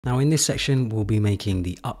Now in this section, we'll be making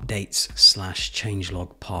the updates /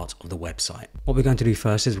 changelog part of the website. What we're going to do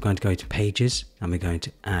first is we're going to go to pages and we're going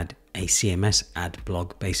to add a CMS add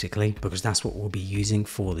blog basically, because that's what we'll be using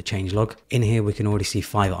for the changelog. In here, we can already see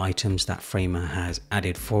 5 items that Framer has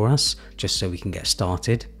added for us just so we can get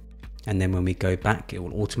started. And then when we go back, it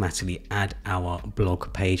will automatically add our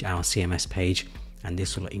blog page, our CMS page. And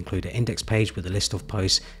this will include an index page with a list of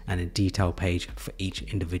posts and a detail page for each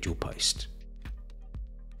individual post.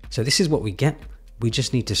 So this is what we get. We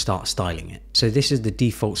just need to start styling it. So this is the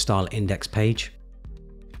default style index page.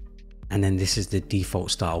 And then this is the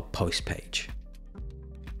default style post page.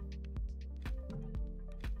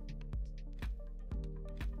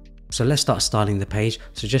 So let's start styling the page.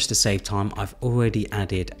 So just to save time, I've already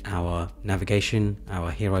added our navigation,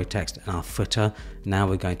 our hero text and our footer. Now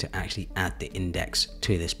we're going to actually add the index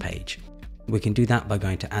to this page. We can do that by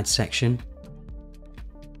going to add section,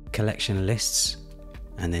 collection lists,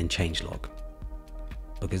 and then changelog,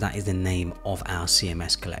 because that is the name of our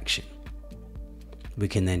CMS collection. We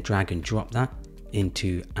can then drag and drop that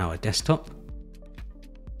into our desktop.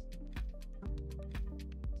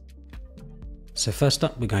 So first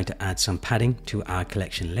up, we're going to add some padding to our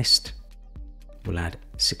collection list. We'll add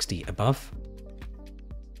 60 above.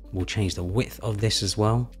 We'll change the width of this as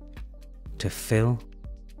well to fill.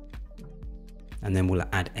 And then we'll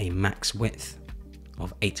add a max width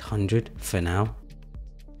of 800 for now.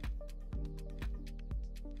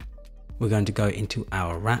 We're going to go into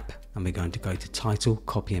our wrap and we're going to go to title,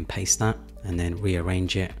 copy and paste that, and then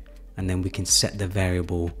rearrange it. And then we can set the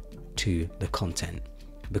variable to the content,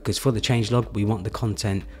 because for the changelog, we want the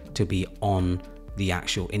content to be on the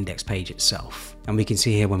actual index page itself. And we can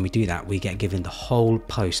see here when we do that, we get given the whole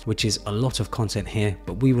post, which is a lot of content here,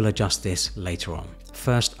 but we will adjust this later on.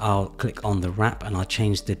 First, I'll click on the wrap and I'll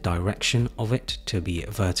change the direction of it to be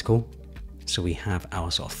vertical. So we have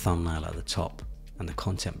our sort of thumbnail at the top and the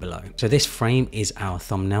content below. So this frame is our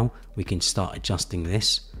thumbnail. We can start adjusting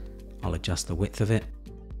this. I'll adjust the width of it.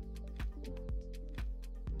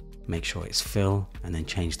 Make sure it's fill and then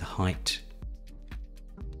change the height.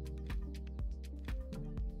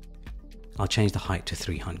 I'll change the height to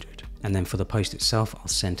 300. And then for the post itself, I'll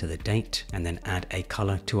center the date and then add a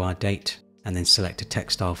color to our date and then select a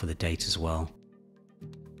text style for the date as well.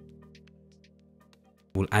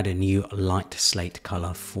 We'll add a new light slate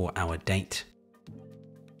color for our date.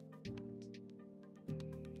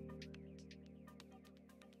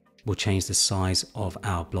 We'll change the size of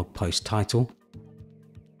our blog post title.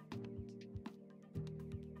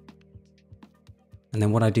 And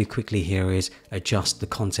then what I do quickly here is adjust the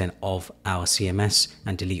content of our CMS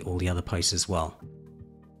and delete all the other posts as well.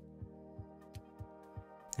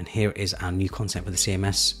 And here is our new content for the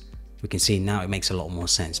CMS. We can see now it makes a lot more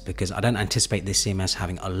sense because I don't anticipate this CMS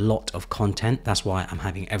having a lot of content. That's why I'm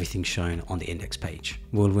having everything shown on the index page.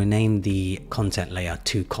 We'll rename the content layer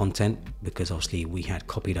to content because obviously we had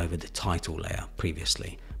copied over the title layer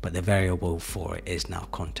previously, but the variable for it is now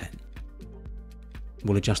content.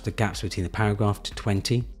 We'll adjust the gaps between the paragraph to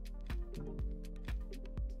 20.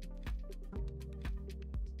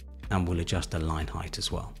 And we'll adjust the line height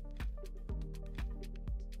as well.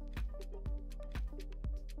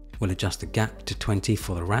 We'll adjust the gap to 20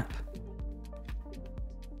 for the wrap.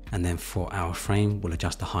 And then for our frame, we'll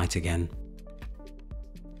adjust the height again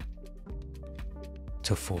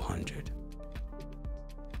to 400.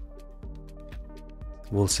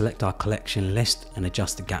 We'll select our collection list and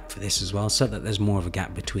adjust the gap for this as well so that there's more of a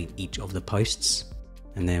gap between each of the posts.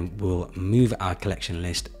 And then we'll move our collection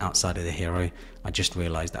list outside of the hero. I just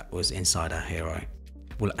realized that was inside our hero.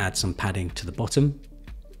 We'll add some padding to the bottom.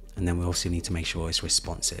 And then we also need to make sure it's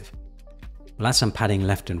responsive. We'll add some padding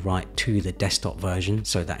left and right to the desktop version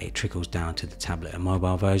so that it trickles down to the tablet and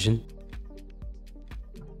mobile version.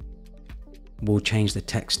 We'll change the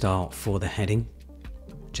text style for the heading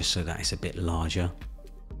just so that it's a bit larger.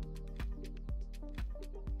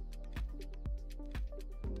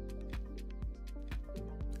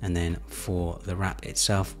 And then for the wrap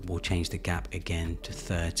itself, we'll change the gap again to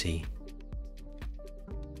 30.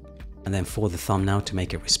 And then for the thumbnail, to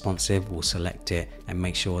make it responsive, we'll select it and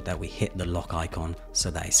make sure that we hit the lock icon so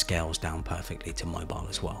that it scales down perfectly to mobile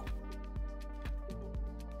as well.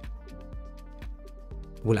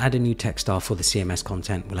 We'll add a new text style for the CMS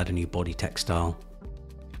content. We'll add a new body text style.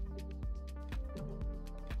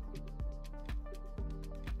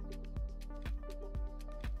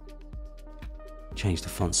 Change the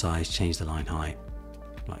font size, change the line height,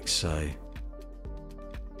 like so.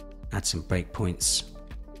 Add some breakpoints.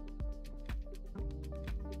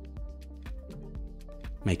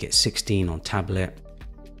 Make it 16 on tablet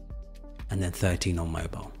and then 13 on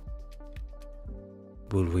mobile.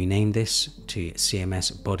 We'll rename this to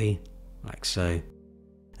CMS body, like so.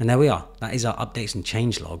 And there we are. That is our updates and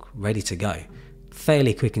changelog ready to go.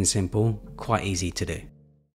 Fairly quick and simple, quite easy to do.